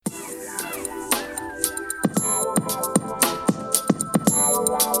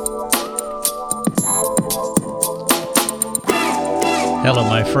Hello,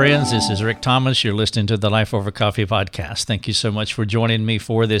 my friends. This is Rick Thomas. You're listening to the Life Over Coffee podcast. Thank you so much for joining me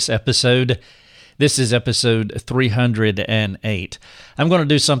for this episode. This is episode 308. I'm going to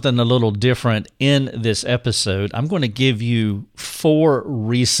do something a little different in this episode. I'm going to give you 4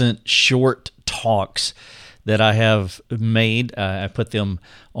 recent short talks that I have made. I put them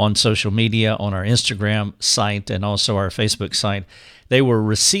on social media, on our Instagram site, and also our Facebook site. They were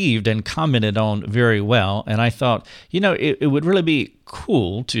received and commented on very well, and I thought, it would really be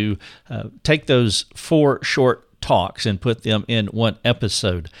cool to take those 4 short talks and put them in one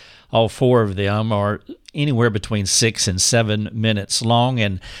episode. All 4 of them are anywhere between 6 and 7 minutes long,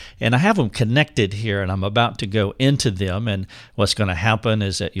 and I have them connected here, and I'm about to go into them. And what's going to happen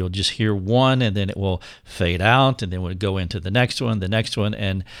is that you'll just hear one, and then it will fade out, and then we'll go into the next one,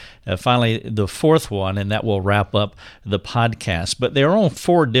 and finally the 4th one, and that will wrap up the podcast. But they're on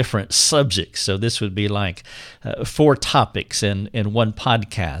 4 different subjects, so this would be like 4 topics in one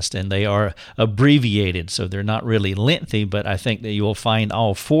podcast, and they are abbreviated, so they're not really lengthy, but I think that you will find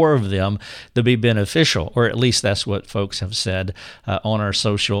all 4 of them to be beneficial, or at least that's what folks have said on our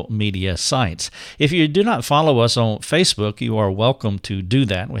social media sites. If you do not follow us on Facebook, you are welcome to do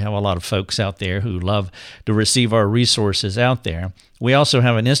that. We have a lot of folks out there who love to receive our resources out there. We also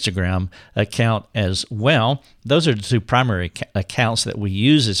have an Instagram account as well. Those are the 2 primary accounts that we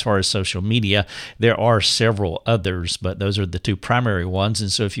use as far as social media. There are several others, but those are the 2 primary ones.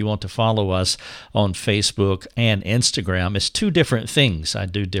 And so if you want to follow us on Facebook and Instagram, it's 2 different things. I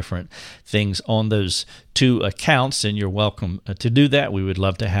do different things on those 2 accounts, and you're welcome to do that. We would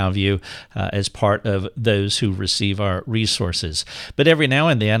love to have you as part of those who receive our resources. But every now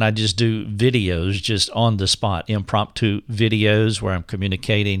and then, I just do videos just on the spot, impromptu videos where I'm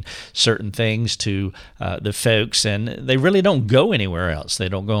communicating certain things to the folks, and they really don't go anywhere else. They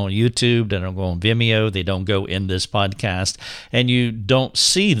don't go on YouTube, they don't go on Vimeo, they don't go in this podcast, and you don't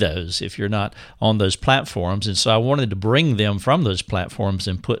see those if you're not on those platforms. And so I wanted to bring them from those platforms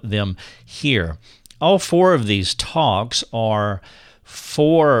and put them here. All 4 of these talks are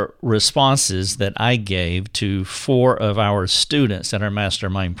 4 responses that I gave to 4 of our students in our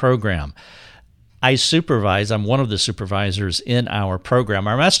mastermind program. I'm one of the supervisors in our program.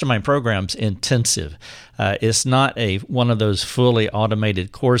 Our mastermind program's intensive. It's not one of those fully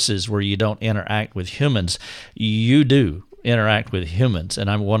automated courses where you don't interact with humans. You do interact with humans, and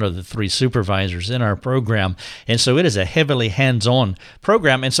I'm one of the 3 supervisors in our program, and so it is a heavily hands-on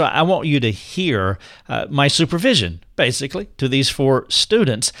program. And so I want you to hear my supervision, basically, to these 4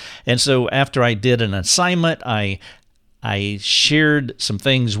 students. And so after I did an assignment, I shared some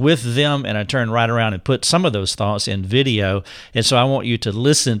things with them, and I turned right around and put some of those thoughts in video. And so I want you to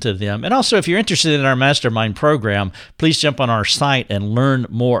listen to them. And also, if you're interested in our mastermind program, please jump on our site and learn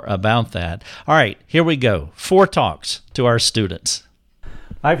more about that. All right, here we go. 4 talks to our students.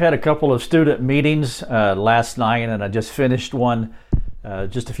 I've had a couple of student meetings last night, and I just finished one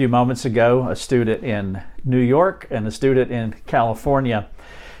just a few moments ago, a student in New York and a student in California.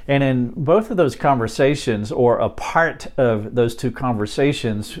 And in both of those conversations, or a part of those 2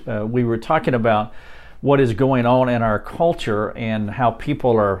 conversations, we were talking about what is going on in our culture and how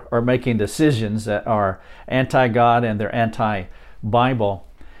people are making decisions that are anti-God and they're anti-Bible.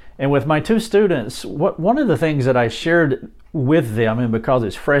 And with my 2 students, one of the things that I shared with them, and because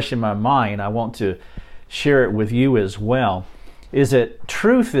it's fresh in my mind, I want to share it with you as well, is that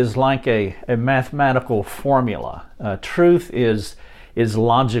truth is like a mathematical formula. Truth is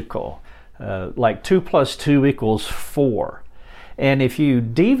logical, like 2 + 2 = 4. And if you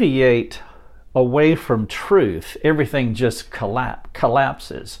deviate away from truth, everything just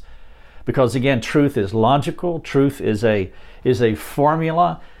collapses. Because again, truth is logical, truth is a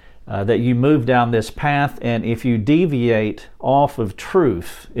formula that you move down this path, and if you deviate off of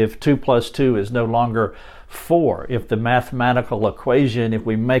truth, if 2 + 2 is no longer 4, if the mathematical equation, if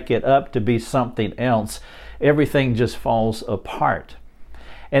we make it up to be something else, everything just falls apart.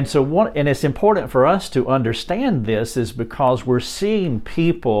 And so and it's important for us to understand this, is because we're seeing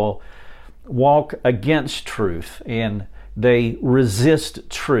people walk against truth, and they resist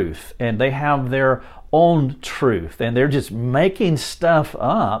truth, and they have their own truth, and they're just making stuff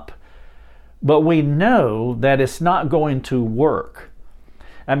up, but we know that it's not going to work.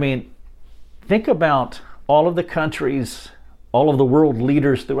 I mean, think about all of the countries, all of the world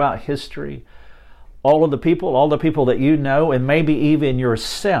leaders throughout history, all the people that you know, and maybe even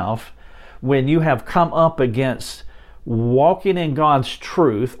yourself, when you have come up against walking in God's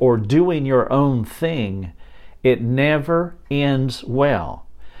truth or doing your own thing, it never ends well.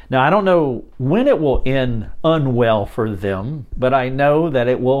 Now, I don't know when it will end unwell for them, but I know that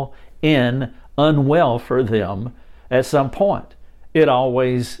it will end unwell for them at some point. It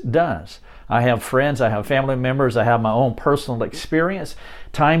always does. I have friends, I have family members, I have my own personal experience,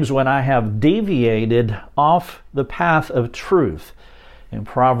 times when I have deviated off the path of truth. In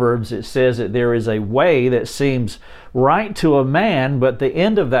Proverbs it says that there is a way that seems right to a man, but the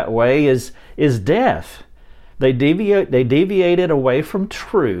end of that way is death. They deviated away from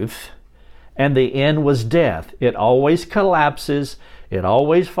truth, and the end was death. It always collapses, it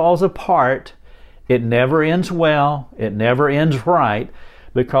always falls apart, it never ends well, it never ends right,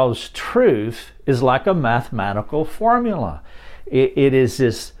 because truth is like a mathematical formula. It is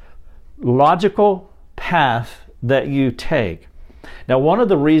this logical path that you take. Now, one of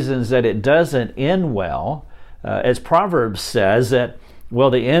the reasons that it doesn't end well, as Proverbs says, that, well,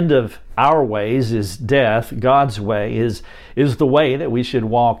 the end of our ways is death, God's way is the way that we should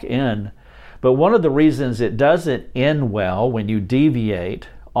walk in. But one of the reasons it doesn't end well when you deviate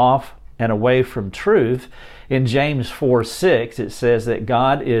off and away from truth, in James 4:6, it says that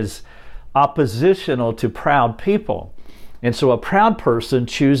God is oppositional to proud people. And so a proud person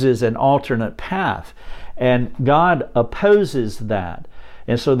chooses an alternate path, and God opposes that.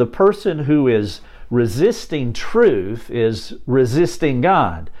 And so the person who is resisting truth is resisting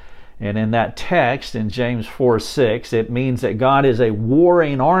God. And in that text, in James 4:6, it means that God is a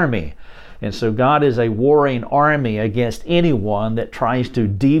warring army. And so God is a warring army against anyone that tries to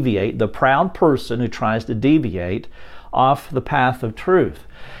deviate, the proud person who tries to deviate off the path of truth.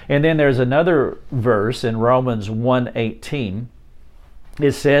 And then there's another verse in Romans 1:18.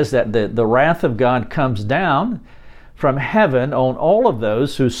 It says that the wrath of God comes down from heaven on all of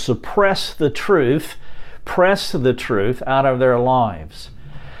those who suppress the truth, press the truth out of their lives.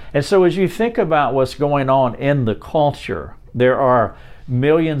 And so as you think about what's going on in the culture, there are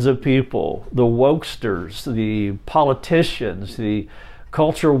millions of people, the wokesters, the politicians, the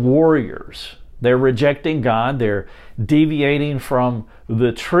culture warriors. They're rejecting God. They're deviating from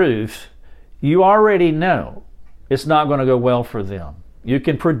the truth. You already know it's not going to go well for them. You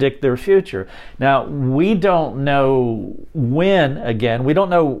can predict their future. Now, we don't know when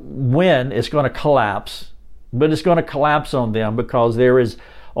it's going to collapse, but it's going to collapse on them because there is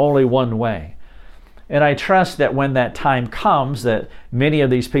only one way. And I trust that when that time comes, that many of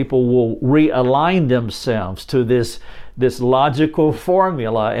these people will realign themselves to this logical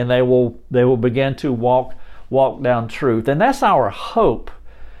formula, and they will begin to walk down truth. And that's our hope,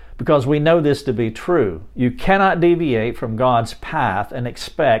 because we know this to be true. You cannot deviate from God's path and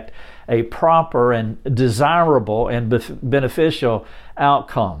expect a proper and desirable and beneficial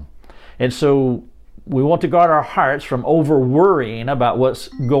outcome. And so we want to guard our hearts from over worrying about what's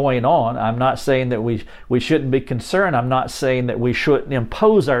going on. I'm not saying that we shouldn't be concerned. I'm not saying that we shouldn't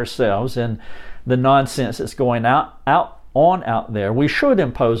impose ourselves in the nonsense that's going out there. We should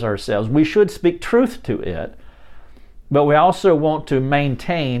impose ourselves. We should speak truth to it. But we also want to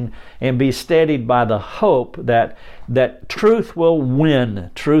maintain and be steadied by the hope that truth will win.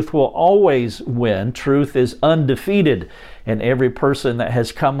 Truth will always win. Truth is undefeated. And every person that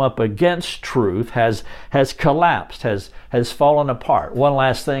has come up against truth has collapsed, has fallen apart. One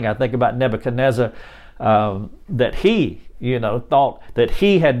last thing, I think about Nebuchadnezzar, that he thought that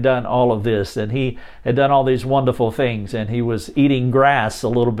he had done all of this, and he had done all these wonderful things, and he was eating grass a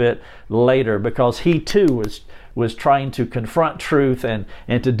little bit later because he too was trying to confront truth and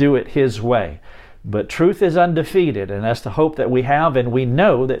to do it his way. But truth is undefeated, and that's the hope that we have, and we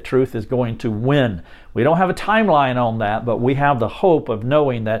know that truth is going to win. We don't have a timeline on that, but we have the hope of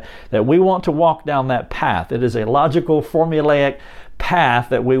knowing that we want to walk down that path. It is a logical, formulaic path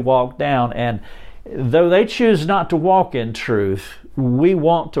that we walk down, and though they choose not to walk in truth, we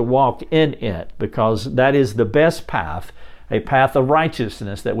want to walk in it, because that is the best path, a path of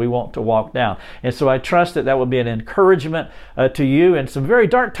righteousness that we want to walk down. And so I trust that will be an encouragement to you in some very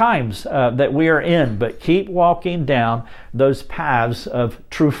dark times that we are in, but keep walking down those paths of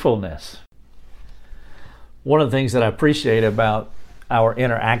truthfulness. One of the things that I appreciate about our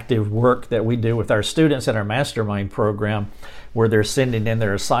interactive work that we do with our students in our mastermind program, where they're sending in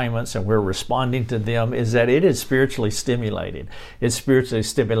their assignments and we're responding to them, is that it is spiritually stimulating. It's spiritually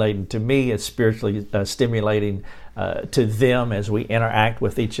stimulating to me. It's spiritually stimulating to them as we interact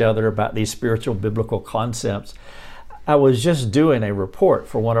with each other about these spiritual biblical concepts. I was just doing a report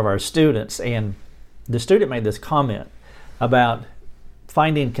for one of our students, and the student made this comment about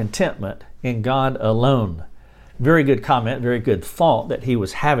finding contentment in God alone. Very good comment, very good thought that he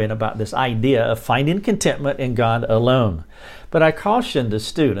was having about this idea of finding contentment in God alone. But I cautioned the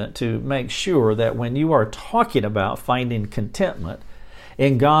student to make sure that when you are talking about finding contentment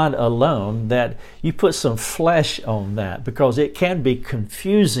in God alone, that you put some flesh on that, because it can be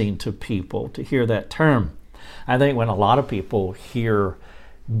confusing to people to hear that term. I think when a lot of people hear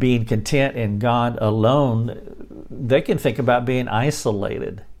being content in God alone, they can think about being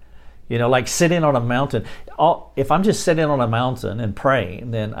isolated. Like sitting on a mountain. If I'm just sitting on a mountain and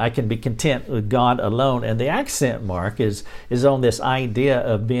praying, then I can be content with God alone. And the accent mark is on this idea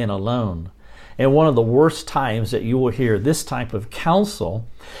of being alone. And one of the worst times that you will hear this type of counsel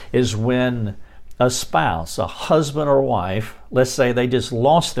is when a spouse, a husband or wife, let's say they just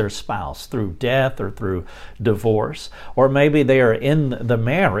lost their spouse through death or through divorce, or maybe they are in the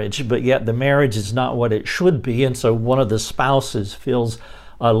marriage, but yet the marriage is not what it should be, and so one of the spouses feels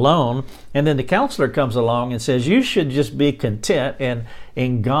alone, and then the counselor comes along and says, you should just be content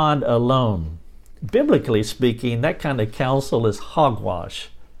in God alone. Biblically speaking, that kind of counsel is hogwash.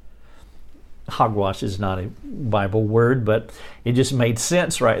 Hogwash is not a Bible word, but it just made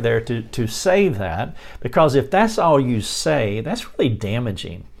sense right there to say that, because if that's all you say, that's really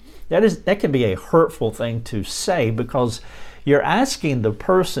damaging. That can be a hurtful thing to say, because you're asking the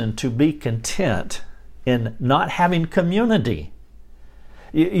person to be content in not having community.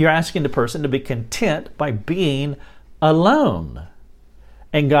 You're asking the person to be content by being alone.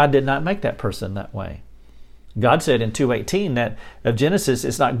 And God did not make that person that way. God said in 2:18 that of Genesis,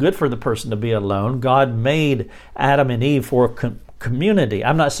 it's not good for the person to be alone. God made Adam and Eve for community.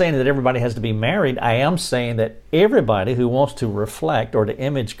 I'm not saying that everybody has to be married. I am saying that everybody who wants to reflect or to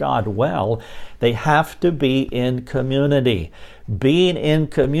image God well, they have to be in community. Being in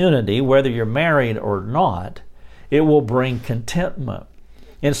community, whether you're married or not, it will bring contentment.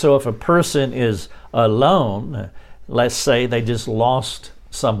 And so if a person is alone, let's say they just lost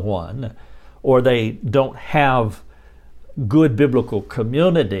someone, or they don't have good biblical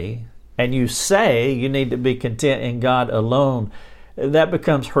community, and you say you need to be content in God alone, that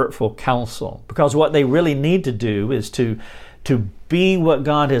becomes hurtful counsel. Because what they really need to do is to be what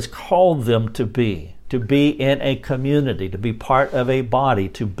God has called them to be in a community, to be part of a body,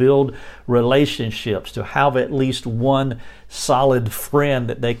 to build relationships, to have at least one solid friend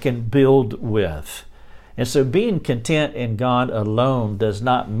that they can build with. And so being content in God alone does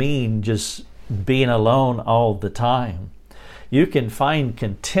not mean just being alone all the time. You can find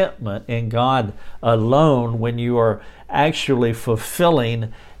contentment in God alone when you are actually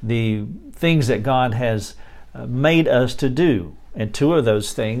fulfilling the things that God has made us to do. And two of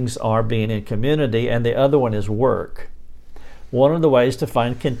those things are being in community, and the other one is work. One of the ways to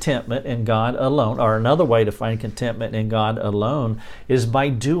find contentment in God alone, or another way to find contentment in God alone, is by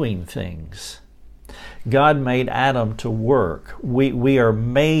doing things. God made Adam to work. We are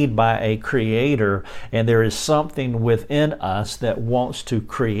made by a creator, and there is something within us that wants to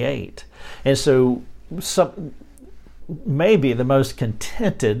create. And so maybe the most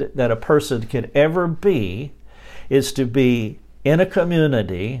contented that a person could ever be is to be in a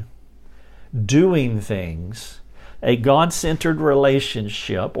community, doing things, a God-centered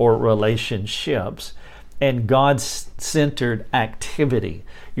relationship or relationships, and God-centered activity.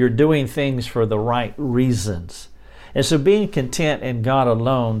 You're doing things for the right reasons. And so being content in God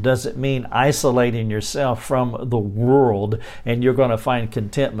alone doesn't mean isolating yourself from the world and you're going to find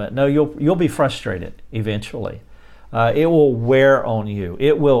contentment. No, you'll be frustrated eventually. It will wear on you.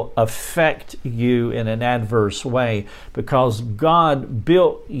 It will affect you in an adverse way, because God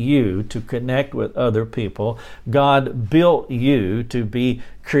built you to connect with other people. God built you to be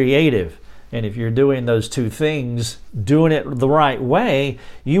creative. And if you're doing those two things, doing it the right way,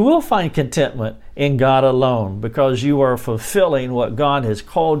 you will find contentment in God alone, because you are fulfilling what God has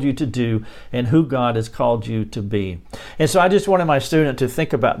called you to do and who God has called you to be. And so I just wanted my student to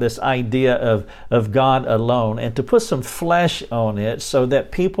think about this idea of God alone and to put some flesh on it, so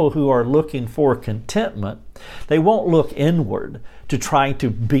that people who are looking for contentment, they won't look inward to try to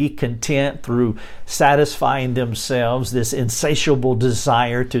be content through satisfying themselves, this insatiable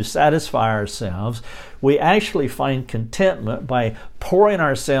desire to satisfy ourselves. We actually find contentment by pouring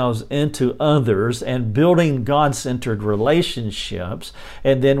ourselves into others and building God-centered relationships.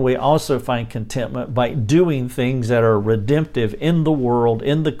 And then we also find contentment by doing things that are redemptive in the world,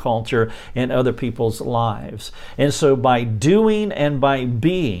 in the culture, and other people's lives. And so by doing and by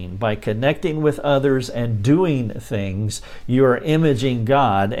being, by connecting with others and doing things, you are imaging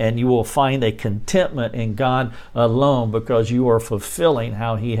God, and you will find a contentment in God alone, because you are fulfilling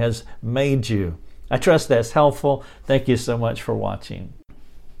how He has made you. I trust that's helpful. Thank you so much for watching.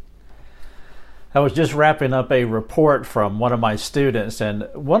 I was just wrapping up a report from one of my students, and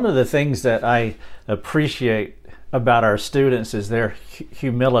one of the things that I appreciate about our students is their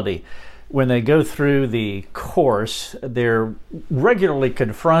humility. When they go through the course, they're regularly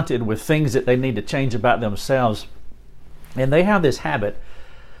confronted with things that they need to change about themselves, and they have this habit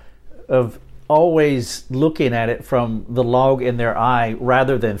of always looking at it from the log in their eye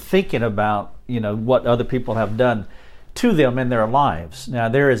rather than thinking about, what other people have done to them in their lives. Now,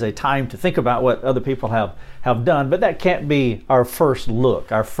 there is a time to think about what other people have done, but that can't be our first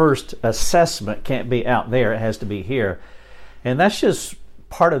look. Our first assessment can't be out there. It has to be here. And that's just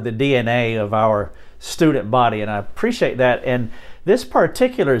part of the DNA of our student body, and I appreciate that. And this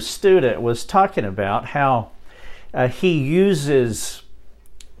particular student was talking about how he uses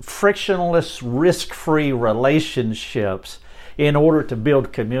frictionless, risk-free relationships in order to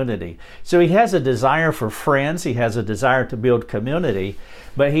build community. So he has a desire for friends, he has a desire to build community,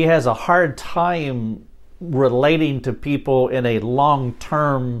 but he has a hard time relating to people in a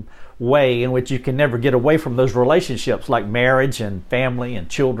long-term way in which you can never get away from those relationships, like marriage and family and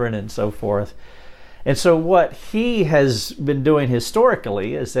children and so forth. And so what he has been doing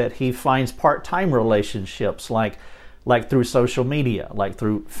historically is that he finds part-time relationships like through social media, like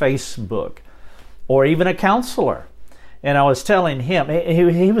through Facebook, or even a counselor. And I was telling him,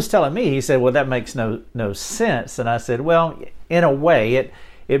 he was telling me, he said, well, that makes no sense. And I said, well, in a way,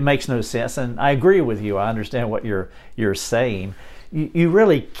 it makes no sense. And I agree with you. I understand what you're saying. You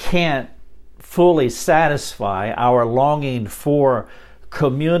really can't fully satisfy our longing for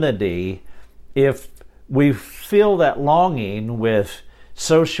community if we feel that longing with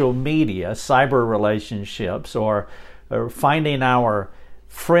social media, cyber relationships, or finding our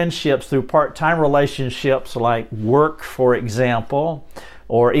friendships through part-time relationships like work, for example,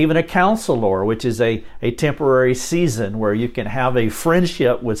 or even a counselor, which is a temporary season where you can have a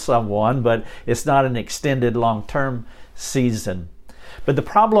friendship with someone, but it's not an extended long-term season. But the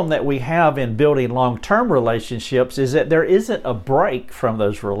problem that we have in building long-term relationships is that there isn't a break from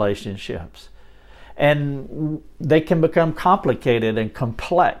those relationships. And they can become complicated and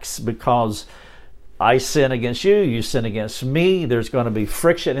complex because I sin against you, you sin against me. There's going to be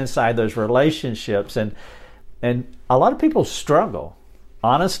friction inside those relationships. And a lot of people struggle.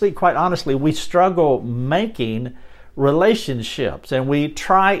 Honestly, quite honestly, we struggle making relationships, and we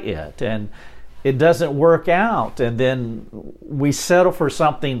try it and it doesn't work out. And then we settle for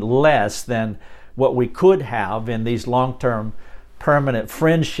something less than what we could have in these long-term permanent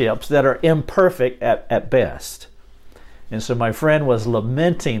friendships that are imperfect at best. And so my friend was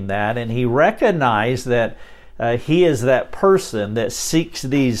lamenting that, and he recognized that he is that person that seeks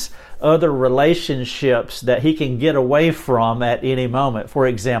these other relationships that he can get away from at any moment. For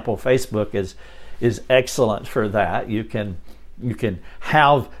example, Facebook is excellent for that. You can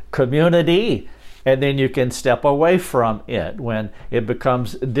have community, and then you can step away from it when it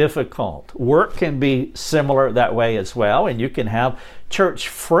becomes difficult. Work can be similar that way as well, and you can have church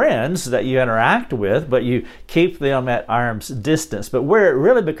friends that you interact with, but you keep them at arm's distance. But where it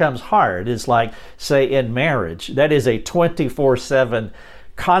really becomes hard is like, say, in marriage. That is a 24/7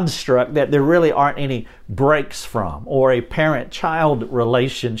 construct that there really aren't any breaks from, or a parent-child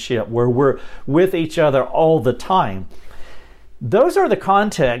relationship where we're with each other all the time. Those are the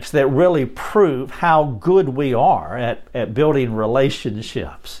contexts that really prove how good we are at building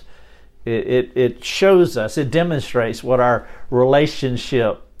relationships. It shows us, it demonstrates what our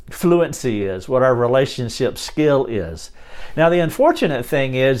relationship fluency is, what our relationship skill is. Now, the unfortunate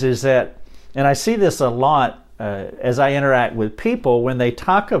thing is that, and I see this a lot as I interact with people, when they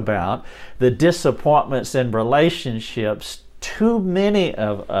talk about the disappointments in relationships, too many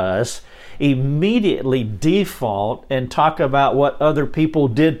of us immediately default and talk about what other people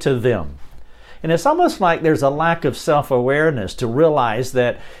did to them. And it's almost like there's a lack of self-awareness to realize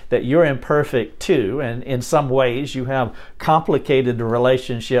that you're imperfect too, and in some ways you have complicated the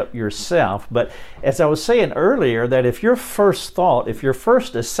relationship yourself. But as I was saying earlier, that if your first thought, if your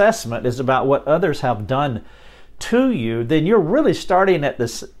first assessment is about what others have done to you, then you're really starting at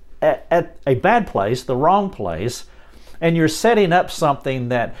a bad place, the wrong place. And you're setting up something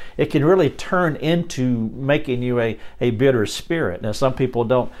that it can really turn into making you a bitter spirit. Now, some people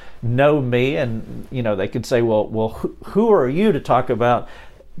don't know me, and they could say, well, who are you to talk about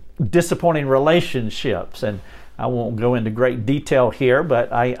disappointing relationships? And I won't go into great detail here,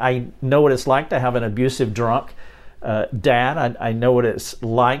 but I know what it's like to have an abusive drunk dad. I know what it's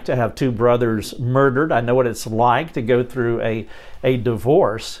like to have two brothers murdered. I know what it's like to go through a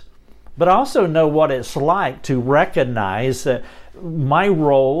divorce. But I also know what it's like to recognize my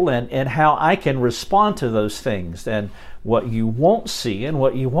role and how I can respond to those things. And what you won't see and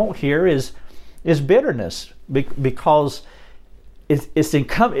what you won't hear is bitterness, because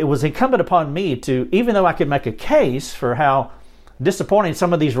it was incumbent upon me to, even though I could make a case for how disappointing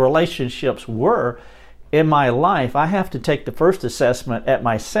some of these relationships were in my life, I have to take the first assessment at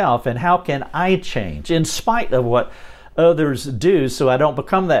myself and how can I change in spite of what others do, so I don't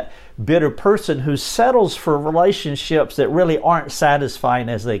become that bitter person who settles for relationships that really aren't satisfying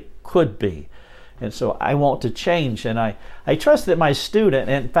as they could be. And so I want to change, and I trust that my student,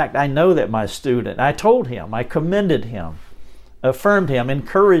 in fact, I know that my student, I told him, I commended him, affirmed him,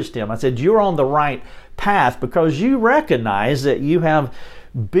 encouraged him. I said, you're on the right path because you recognize that you have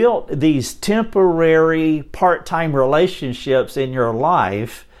built these temporary part-time relationships in your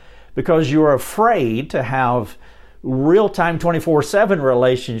life because you're afraid to have real-time 24/7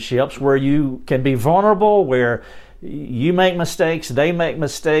 relationships where you can be vulnerable, where you make mistakes, they make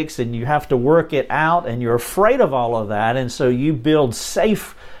mistakes, and you have to work it out, and you're afraid of all of that, and so you build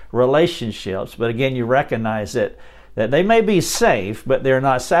safe relationships. But again, you recognize that they may be safe, but they're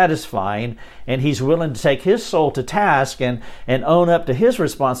not satisfying, and he's willing to take his soul to task and own up to his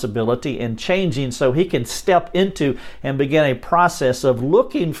responsibility in changing so he can step into and begin a process of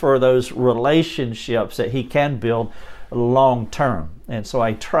looking for those relationships that he can build long term. And so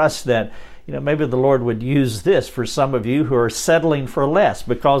I trust that maybe the Lord would use this for some of you who are settling for less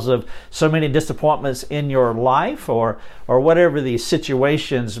because of so many disappointments in your life or whatever these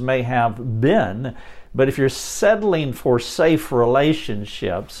situations may have been. But if you're settling for safe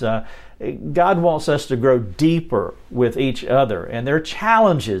relationships, God wants us to grow deeper with each other. And there are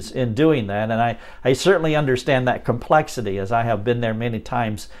challenges in doing that. And I certainly understand that complexity as I have been there many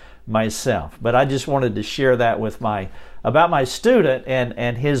times myself. But I just wanted to share that about my student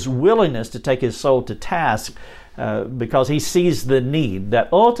and his willingness to take his soul to task because he sees the need that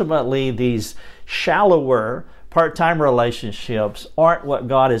ultimately these shallower part-time relationships aren't what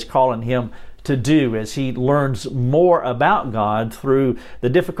God is calling him to do as he learns more about God through the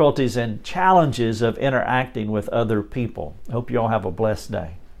difficulties and challenges of interacting with other people. I hope you all have a blessed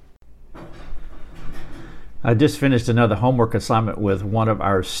day. I just finished another homework assignment with one of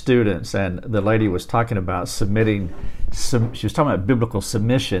our students, and the lady was talking about she was talking about biblical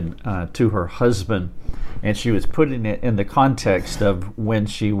submission to her husband, and she was putting it in the context of when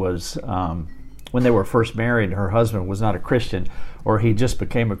she was when they were first married. Her husband was not a Christian, or he just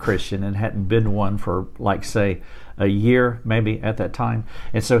became a Christian and hadn't been one for, like, say, a year maybe at that time,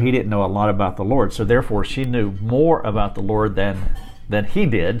 and so he didn't know a lot about the Lord. So therefore she knew more about the Lord than he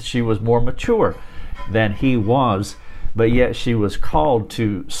did. She was more mature than he was, but yet she was called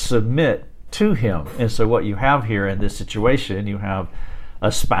to submit to him. And so what you have here in this situation, you have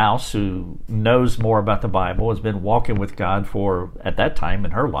a spouse who knows more about the Bible, has been walking with God for, at that time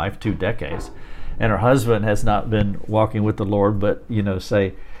in her life, 2 decades, and her husband has not been walking with the Lord, but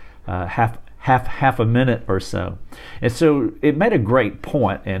say half a minute or so. And so it made a great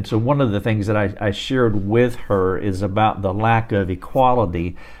point. And so one of the things that I shared with her is about the lack of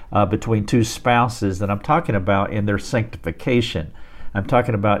equality between 2 spouses that I'm talking about in their sanctification. I'm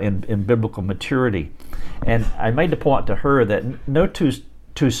talking about in biblical maturity. And I made the point to her that no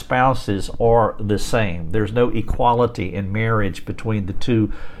two spouses are the same. There's no equality in marriage between the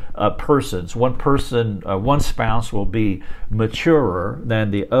 2 persons. One spouse will be maturer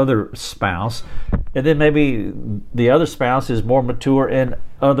than the other spouse, and then maybe the other spouse is more mature in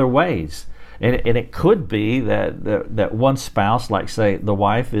other ways. And it could be that one spouse, like say the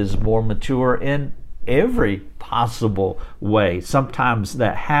wife, is more mature in every possible way. Sometimes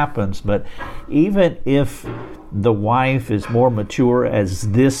that happens, but even if the wife is more mature, as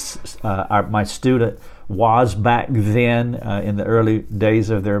my student was back then in the early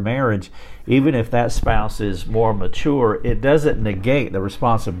days of their marriage, even if that spouse is more mature, it doesn't negate the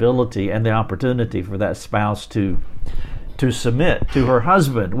responsibility and the opportunity for that spouse to submit to her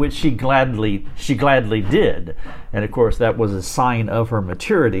husband, which she gladly did. And of course that was a sign of her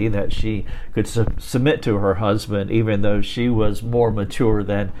maturity, that she could submit to her husband even though she was more mature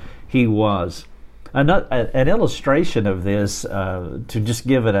than he was. An illustration of this, to just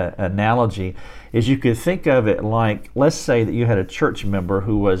give it an analogy, is you could think of it like, let's say that you had a church member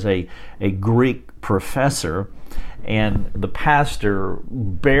who was a Greek professor, and the pastor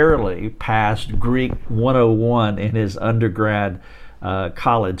barely passed Greek 101 in his undergrad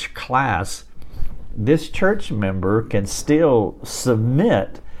college class. This church member can still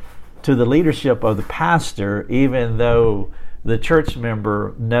submit to the leadership of the pastor even though the church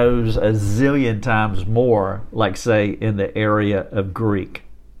member knows a zillion times more, like say in the area of Greek.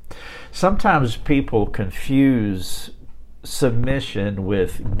 Sometimes people confuse submission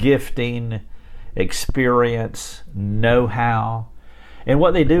with gifting, experience, know-how. And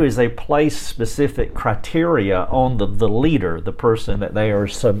what they do is they place specific criteria on the leader, the person that they are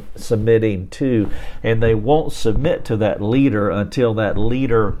submitting to, and they won't submit to that leader until that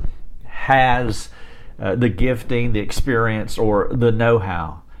leader has the gifting, the experience, or the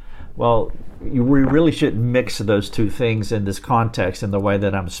know-how. Well, we really shouldn't mix those two things in this context in the way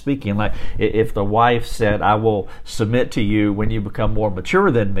that I'm speaking. Like if the wife said, I will submit to you when you become more mature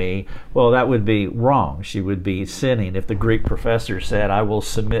than me, well, that would be wrong. She would be sinning. If the Greek professor said, I will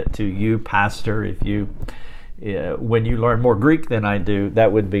submit to you, pastor, when you learn more Greek than I do,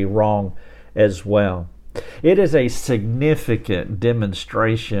 that would be wrong as well. It is a significant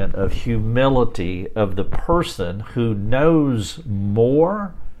demonstration of humility of the person who knows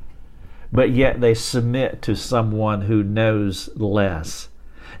more, but yet they submit to someone who knows less.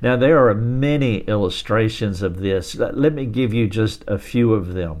 Now, there are many illustrations of this. Let me give you just a few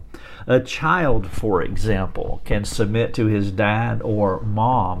of them. A child, for example, can submit to his dad or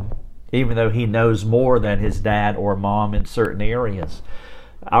mom, even though he knows more than his dad or mom in certain areas.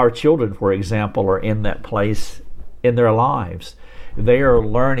 Our children, for example, are in that place in their lives. They are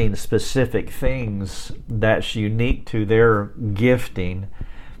learning specific things that's unique to their gifting.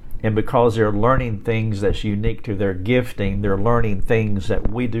 And because they're learning things that's unique to their gifting, they're learning things that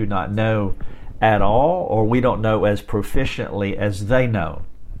we do not know at all, or we don't know as proficiently as they know.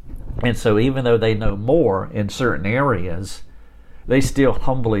 And so even though they know more in certain areas, they still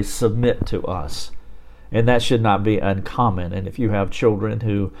humbly submit to us. And that should not be uncommon. And if you have children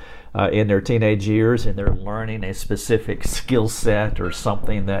who, in their teenage years, and they're learning a specific skill set or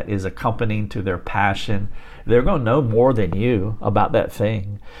something that is accompanying to their passion, they're going to know more than you about that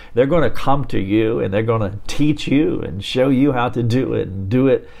thing. They're going to come to you and they're going to teach you and show you how to do it and do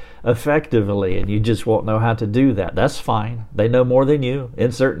it effectively, and you just won't know how to do that. That's fine. They know more than you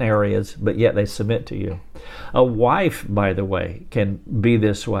in certain areas, but yet they submit to you. A wife, by the way, can be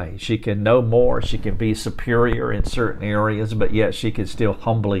this way. She can know more. She can be superior in certain areas, but yet she can still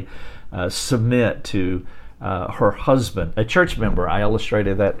humbly submit to her husband. A church member, I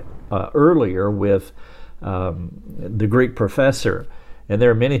illustrated that earlier with the Greek professor. And there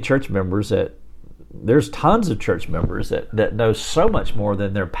are many church members there's tons of church members that know so much more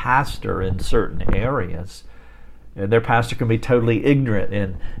than their pastor in certain areas. And their pastor can be totally ignorant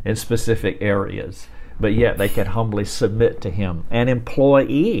in specific areas, but yet they can humbly submit to him. An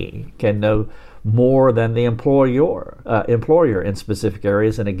employee can know more than the employer in specific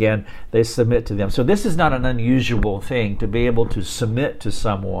areas, and again, they submit to them. So this is not an unusual thing to be able to submit to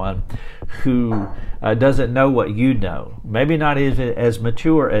someone who doesn't know what you know, maybe not as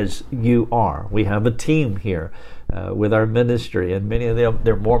mature as you are. We have a team here with our ministry, and many of them,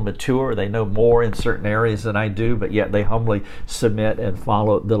 they're more mature, they know more in certain areas than I do, but yet they humbly submit and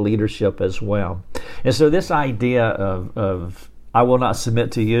follow the leadership as well. And so this idea of I will not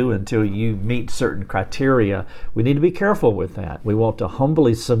submit to you until you meet certain criteria, we need to be careful with that. We want to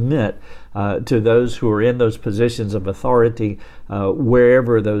humbly submit to those who are in those positions of authority,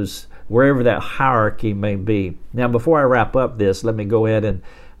 wherever that hierarchy may be. Now, before I wrap up this, let me go ahead and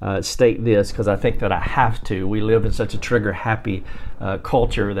state this, because I think that I have to. We live in such a trigger-happy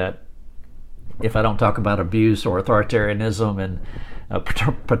culture that if I don't talk about abuse or authoritarianism and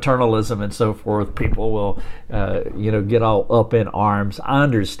paternalism and so forth, people will get all up in arms. I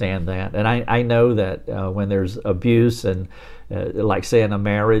understand that, and I know that when there's abuse and like say in a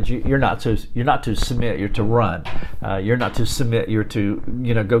marriage, you're not to submit, you're to run. You're not to submit, you're to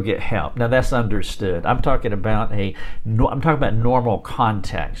go get help. Now that's understood. I'm talking about normal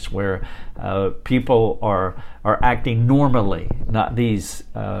context where people are acting normally, not these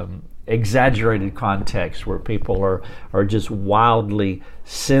exaggerated contexts where people are just wildly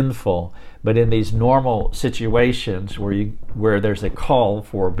sinful. But in these normal situations where there's a call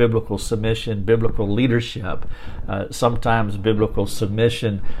for biblical submission, biblical leadership, sometimes biblical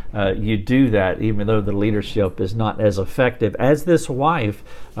submission, you do that even though the leadership is not as effective as this wife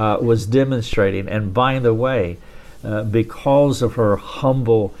was demonstrating. And by the way, because of her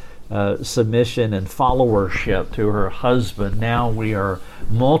humble submission and followership to her husband, now we are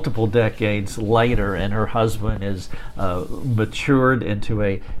multiple decades later, and her husband is matured into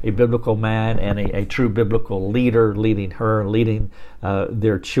a biblical man and a true biblical leader, leading her, leading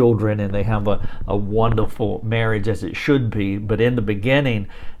their children, and they have a wonderful marriage as it should be. But in the beginning,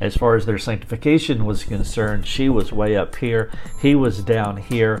 as far as their sanctification was concerned, she was way up here, he was down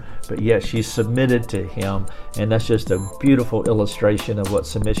here, but yet she submitted to him. And that's just a beautiful illustration of what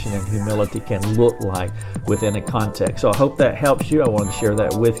submission and humility can look like within a context. So I hope that helps you. I wanted to share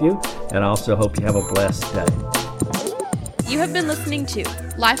that with you, and I also hope you have a blessed day. You have been listening to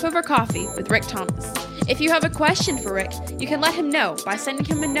Life Over Coffee with Rick Thomas. If you have a question for Rick, you can let him know by sending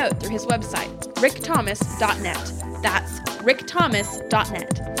him a note through his website, rickthomas.net. That's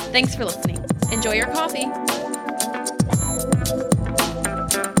rickthomas.net. Thanks for listening. Enjoy your coffee.